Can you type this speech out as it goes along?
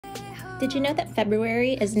Did you know that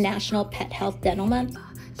February is National Pet Health Dental Month?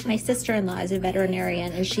 My sister-in-law is a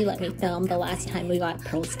veterinarian and she let me film the last time we got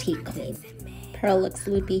Pearl's teeth cleaned. Pearl looks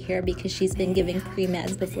loopy here because she's been giving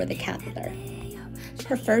pre-meds before the catheter.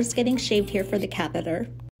 Her fur is getting shaved here for the catheter.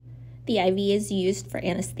 The IV is used for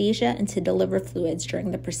anesthesia and to deliver fluids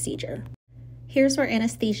during the procedure. Here's where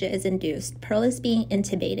anesthesia is induced. Pearl is being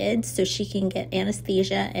intubated so she can get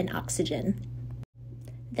anesthesia and oxygen.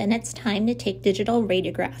 Then it's time to take digital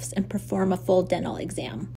radiographs and perform a full dental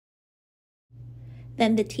exam.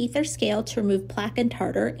 Then the teeth are scaled to remove plaque and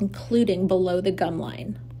tartar, including below the gum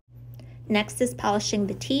line. Next is polishing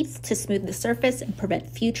the teeth to smooth the surface and prevent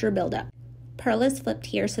future buildup. Pearl is flipped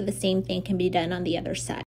here so the same thing can be done on the other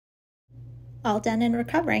side. All done and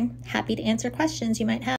recovering. Happy to answer questions you might have.